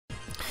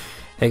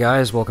Hey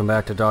guys, welcome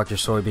back to Dr.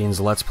 Soybean's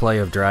Let's Play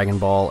of Dragon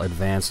Ball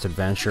Advanced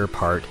Adventure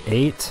Part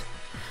 8.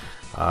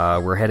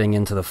 We're heading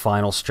into the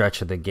final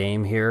stretch of the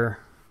game here,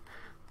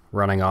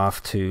 running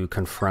off to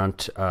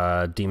confront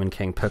Demon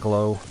King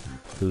Piccolo,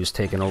 who's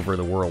taken over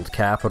the world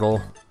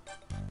capital.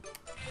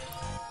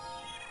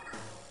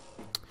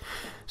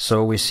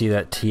 So we see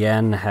that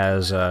Tien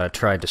has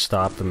tried to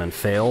stop them and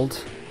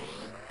failed.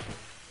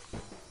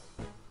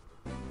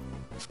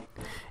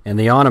 In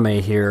the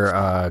anime here,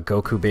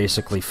 Goku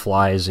basically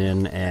flies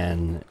in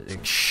and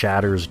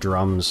shatters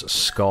Drum's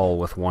skull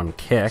with one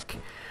kick,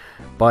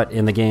 but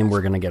in the game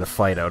we're going to get a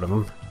fight out of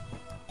him.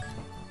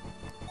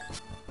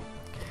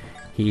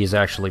 He's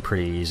actually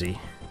pretty easy.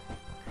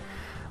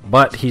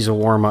 But he's a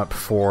warm-up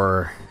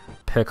for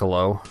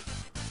Piccolo,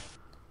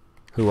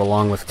 who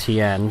along with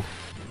Tien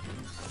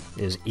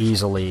is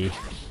easily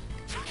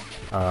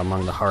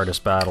among the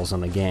hardest battles in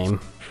the game.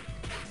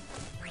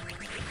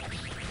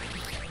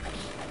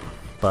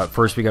 But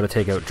first we got to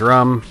take out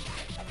Drum,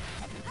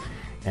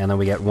 and then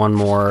we get one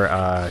more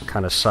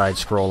kind of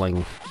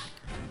side-scrolling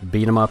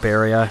beat-em-up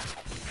area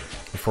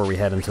before we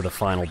head into the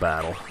final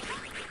battle.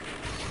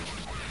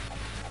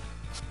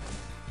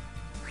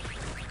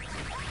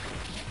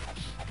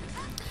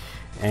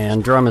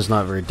 And Drum is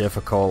not very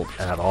difficult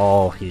at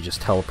all. He just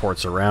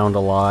teleports around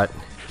a lot.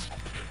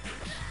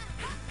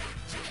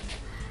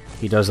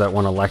 He does that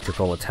one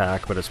electrical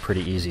attack, but it's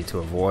pretty easy to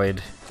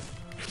avoid.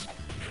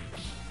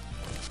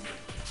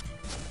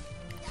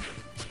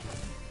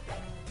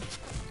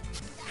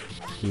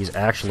 He's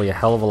actually a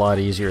hell of a lot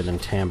easier than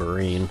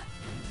Tambourine.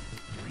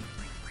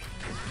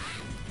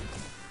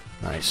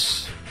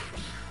 Nice.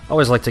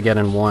 Always like to get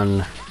in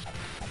one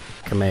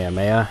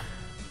Kamehameha.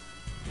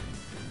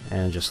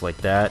 And just like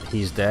that,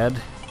 he's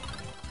dead.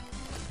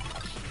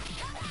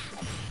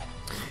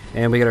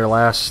 And we get our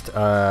last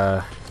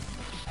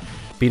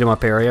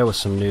beat-em-up area with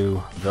some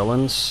new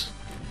villains.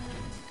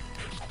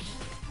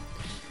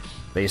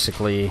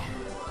 Basically,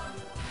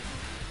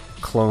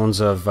 clones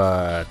of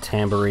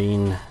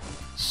Tambourine,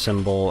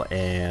 Cymbal,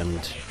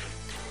 and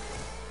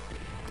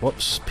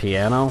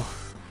Piano.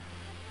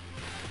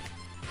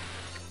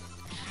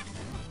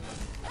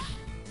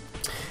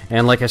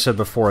 And like I said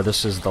before,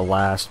 this is the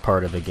last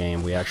part of the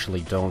game. We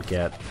actually don't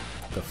get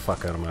the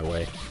fuck out of my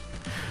way.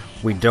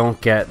 We don't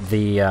get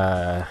the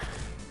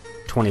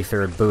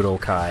 23rd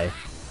Budokai,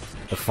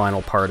 the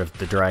final part of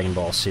the Dragon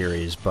Ball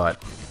series,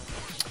 but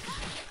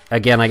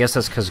again, I guess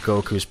that's because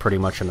Goku's pretty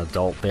much an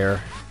adult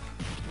there.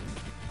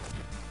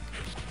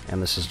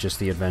 And this is just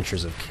the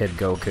adventures of Kid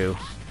Goku.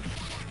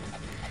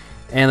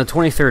 And the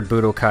 23rd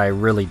Budokai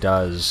really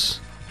does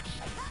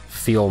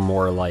feel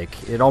more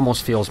like... It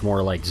almost feels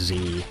more like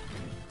Z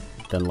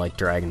than like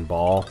Dragon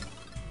Ball.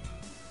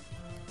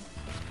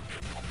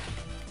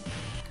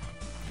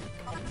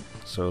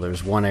 So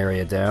there's one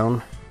area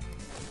down.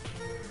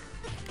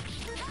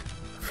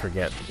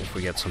 Forget if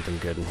we get something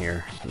good in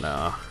here.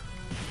 No.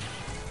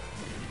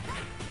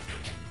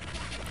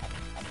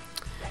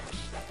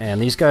 And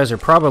these guys are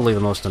probably the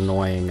most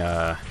annoying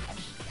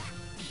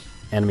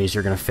enemies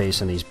you're going to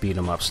face in these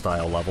beat-em-up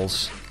style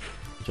levels,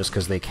 just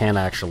because they can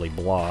actually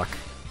block.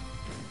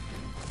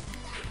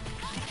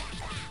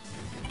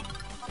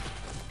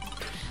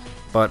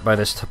 But by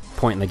this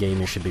point in the game,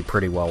 you should be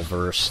pretty well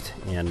versed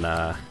in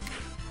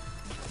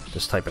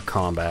this type of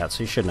combat,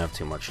 so you shouldn't have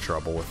too much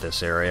trouble with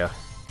this area.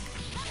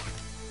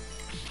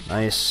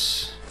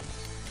 Nice.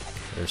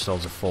 Get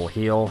ourselves a full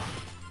heal.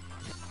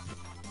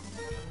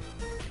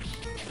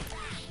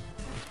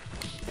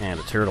 And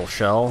a turtle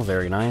shell,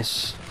 very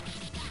nice.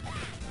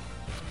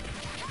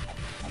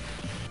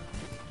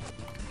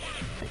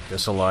 Make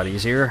this a lot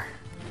easier.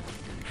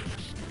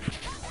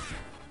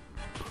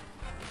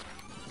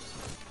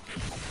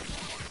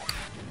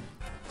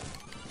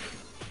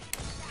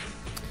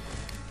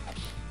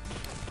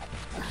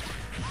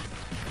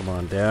 Come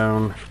on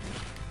down.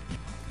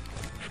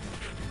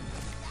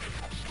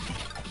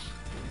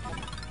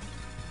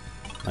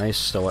 Nice,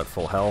 still at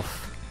full health.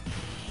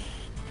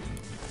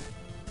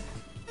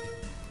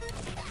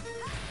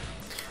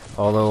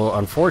 Although,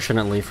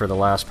 unfortunately, for the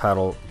last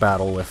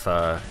battle with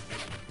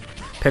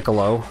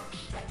Piccolo,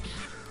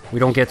 we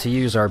don't get to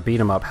use our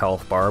beat-em-up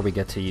health bar, we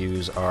get to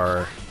use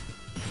our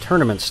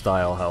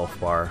tournament-style health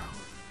bar.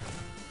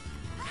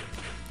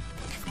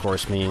 Which, of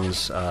course,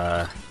 means,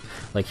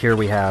 like here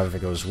we have,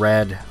 it goes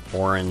red,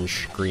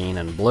 orange, green,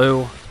 and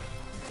blue.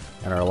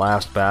 And our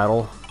last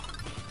battle,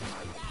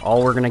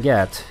 all we're going to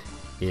get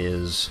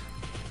is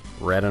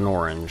red and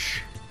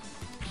orange.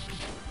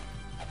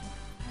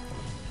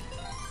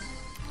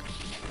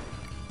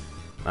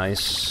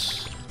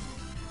 Nice.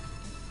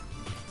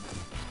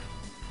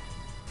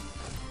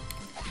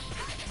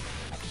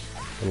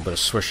 A little bit of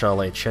Swiss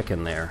chalet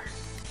chicken there.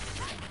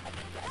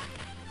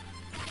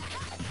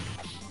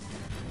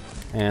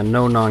 And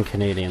no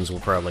non-Canadians will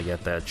probably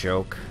get that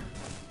joke.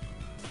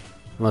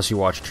 Unless you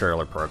watch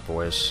Trailer Park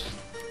Boys.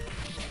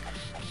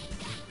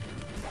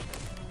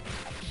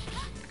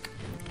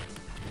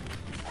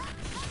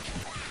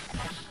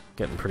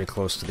 Getting pretty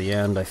close to the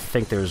end. I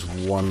think there's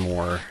one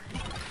more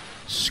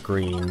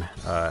screen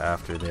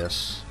after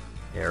this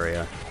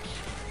area.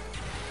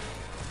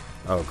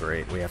 Oh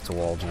great, we have to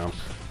wall jump.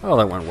 Oh,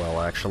 that went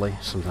well actually.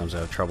 Sometimes I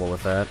have trouble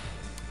with that.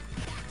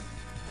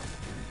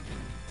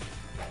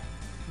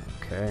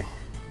 Okay.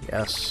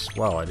 Yes.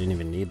 Well, I didn't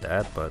even need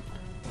that, but...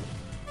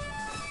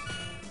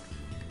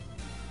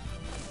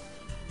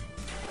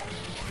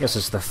 I guess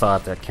it's the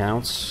thought that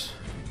counts.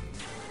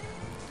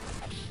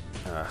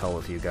 Hell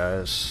with you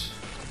guys.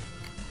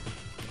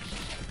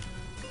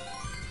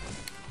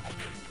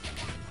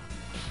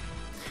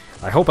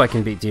 I hope I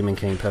can beat Demon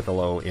King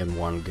Piccolo in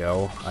one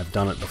go. I've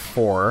done it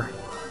before.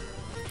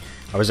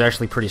 I was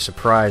actually pretty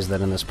surprised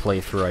that in this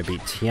playthrough I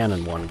beat Tien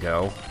in one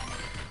go.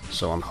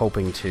 So I'm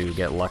hoping to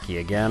get lucky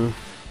again.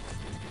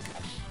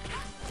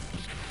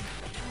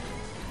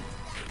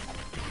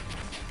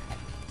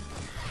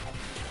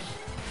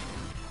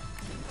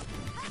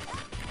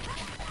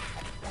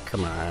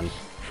 Come on.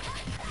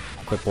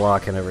 Quit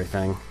blocking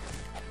everything.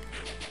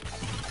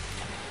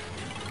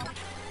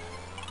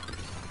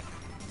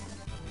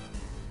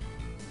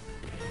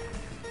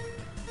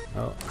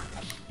 Oh.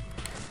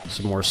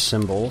 Some more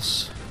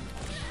symbols.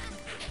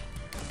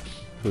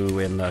 Who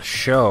in the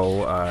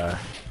show,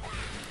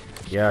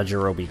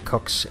 Yajirobe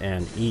cooks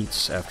and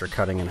eats after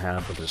cutting in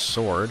half with his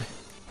sword.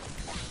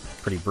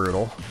 Pretty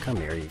brutal. Come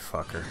here, you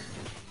fucker.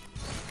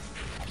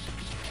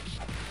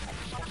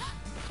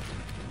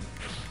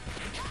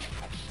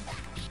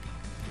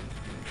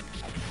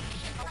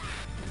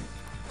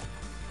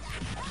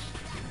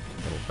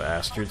 Little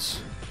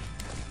bastards.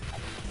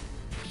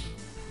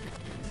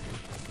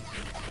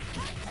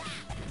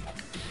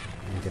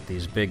 And get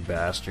these big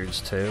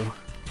bastards too.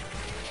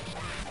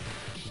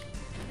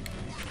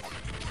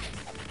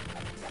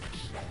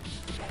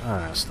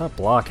 Ah, stop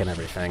blocking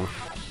everything.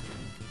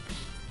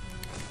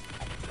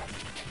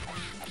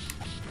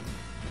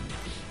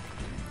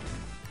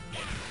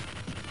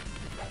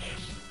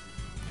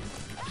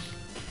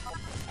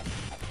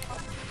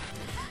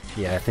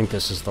 Yeah, I think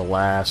this is the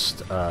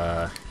last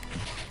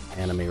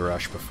enemy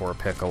rush before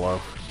Piccolo.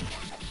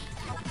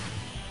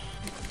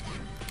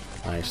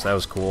 Nice, that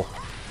was cool.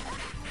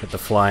 Hit the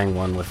flying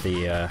one with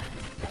the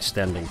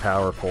extending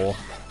power pole.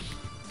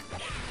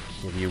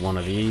 Give you one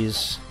of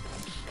these.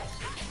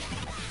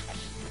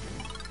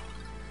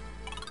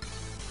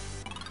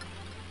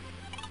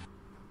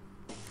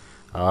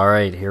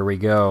 Alright, here we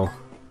go.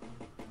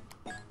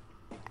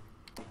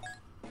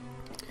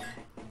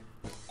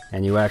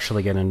 And you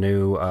actually get a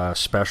new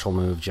special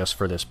move just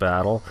for this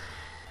battle,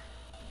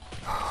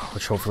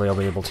 which hopefully I'll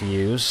be able to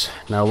use.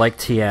 Now, like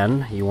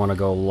Tien, you want to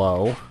go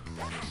low.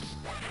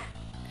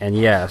 And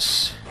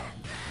yes...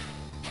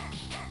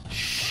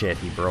 Shit,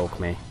 he broke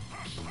me.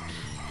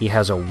 He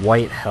has a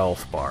white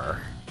health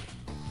bar.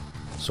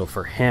 So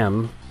for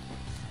him,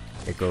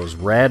 it goes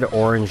red,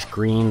 orange,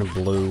 green,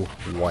 blue,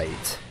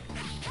 white.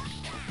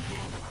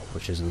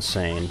 Which is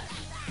insane.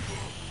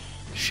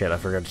 Shit, I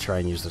forgot to try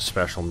and use the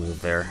special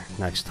move there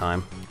next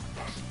time.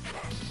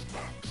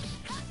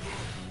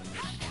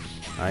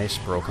 Nice,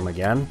 broke him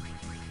again.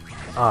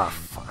 Ah,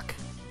 fuck.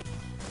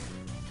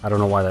 I don't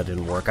know why that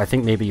didn't work. I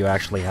think maybe you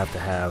actually have to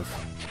have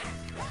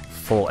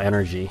full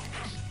energy.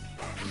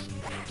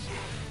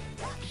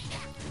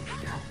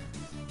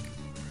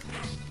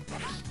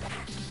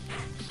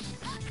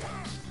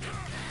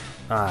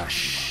 Ah,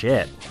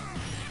 shit.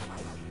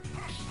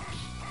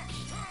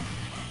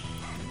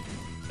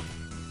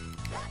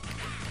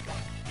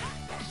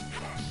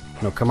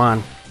 No, come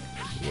on.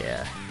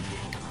 Yeah.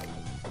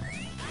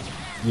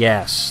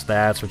 Yes,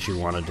 that's what you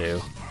want to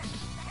do.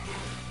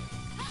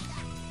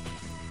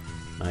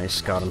 Nice,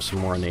 got him some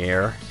more in the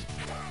air.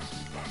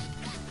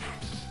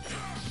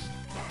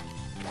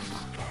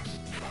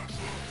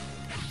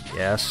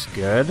 Yes,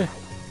 good.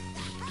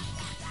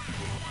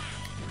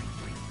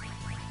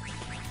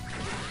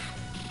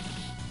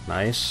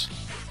 Nice.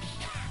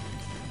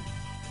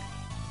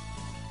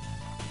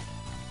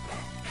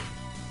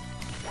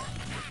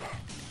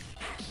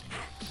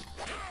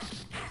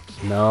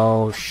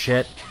 No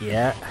shit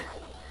yet.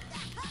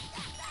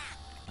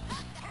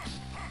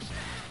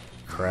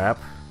 Crap.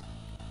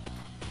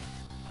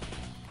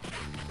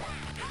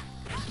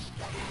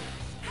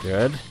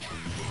 Good.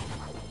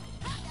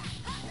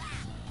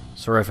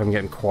 Sorry if I'm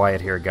getting quiet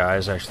here,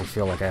 guys. I actually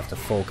feel like I have to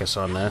focus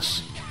on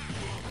this.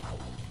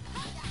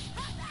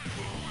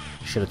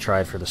 Should have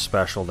tried for the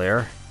special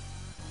there.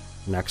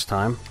 Next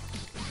time.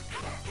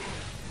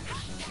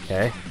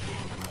 Okay.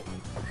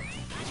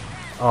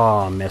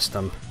 Oh, missed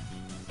him.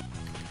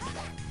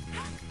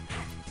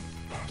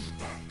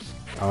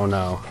 Oh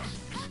no.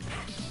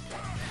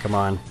 Come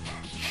on.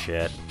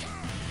 Shit.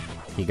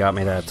 He got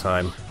me that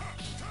time.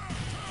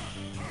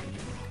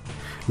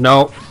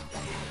 No.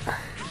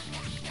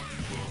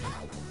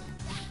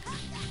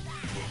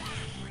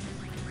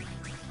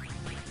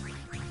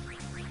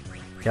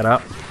 Get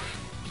up.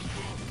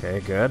 Okay,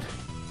 good.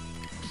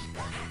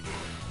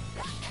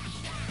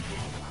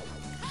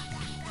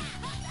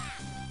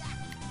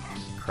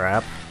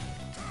 Crap.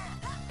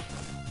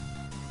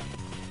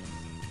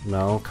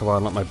 No, come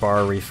on, let my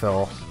bar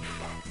refill.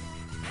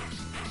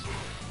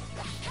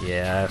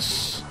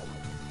 Yes.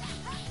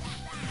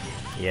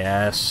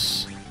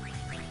 Yes.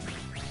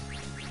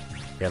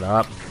 Get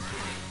up.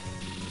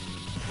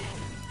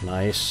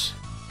 Nice.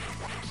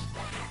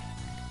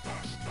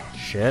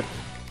 Shit.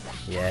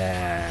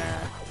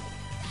 Yeah.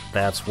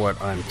 That's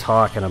what I'm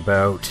talking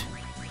about.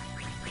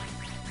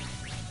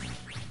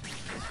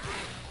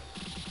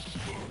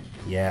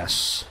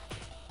 Yes.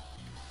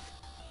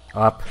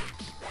 Up.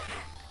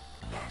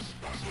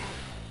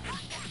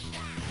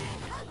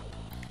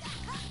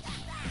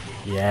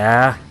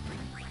 Yeah.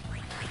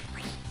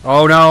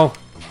 Oh no!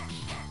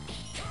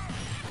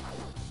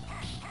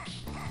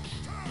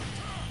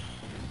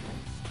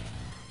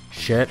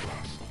 Shit.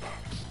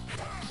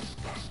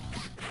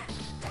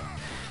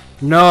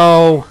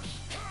 No!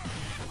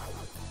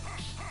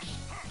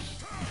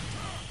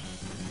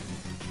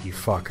 You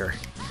fucker.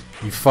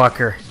 You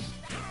fucker.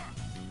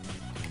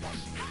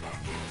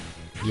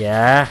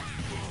 Yeah?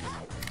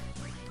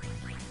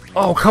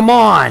 Oh, come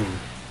on!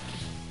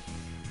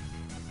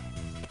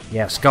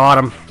 Yes, got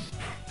him.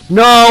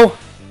 No!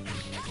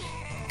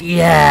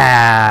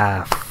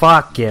 Yeah!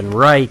 Fucking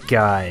right,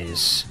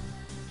 guys.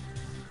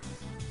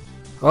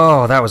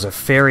 Oh, that was a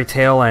fairy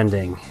tale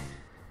ending.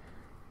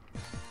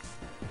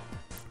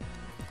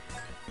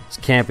 This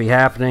can't be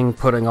happening.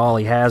 Putting all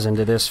he has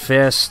into this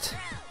fist.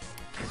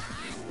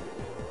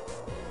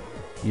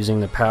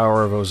 Using the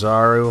power of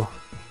Ozaru.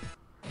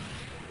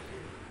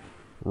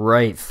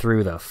 Right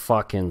through the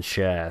fucking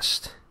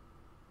chest.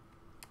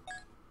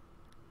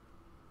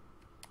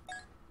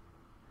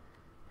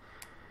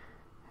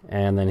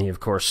 And then he, of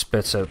course,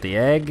 spits out the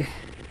egg.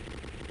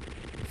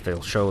 If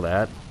they'll show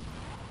that.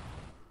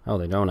 Oh,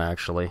 they don't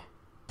actually.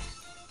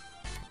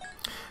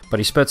 But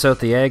he spits out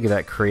the egg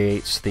that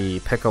creates the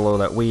Piccolo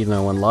that we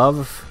know and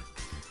love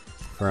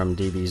from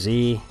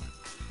DBZ.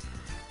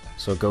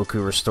 So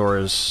Goku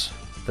restores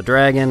the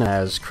dragon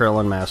as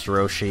Krillin, Master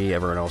Roshi,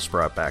 everyone else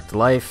brought back to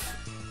life.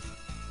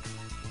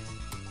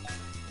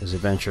 His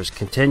adventures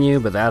continue,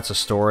 but that's a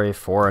story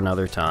for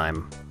another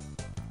time.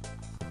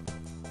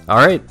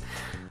 Alright.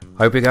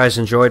 I hope you guys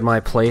enjoyed my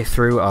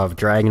playthrough of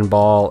Dragon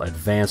Ball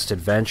Advanced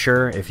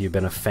Adventure. If you've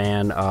been a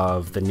fan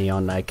of the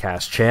Neon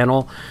Nightcast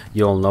channel,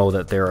 you'll know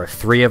that there are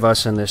 3 of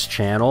us in this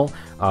channel.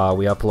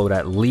 We upload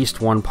at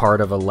least one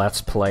part of a Let's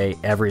Play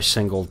every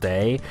single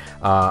day.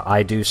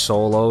 I do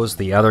solos.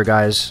 The other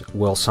guys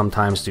will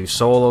sometimes do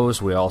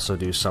solos. We also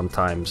do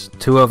sometimes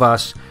 2 of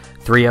us,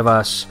 3 of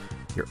us.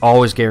 You're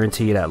always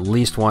guaranteed at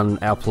least one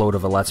upload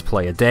of a Let's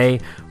Play a day.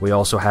 We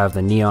also have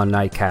the Neon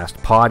Nightcast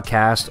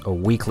podcast, a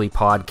weekly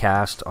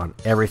podcast on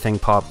everything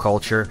pop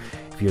culture.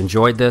 If you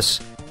enjoyed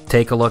this,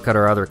 take a look at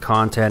our other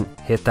content,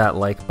 hit that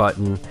like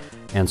button,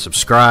 and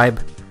subscribe.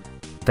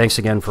 Thanks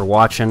again for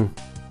watching.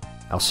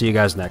 I'll see you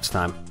guys next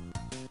time.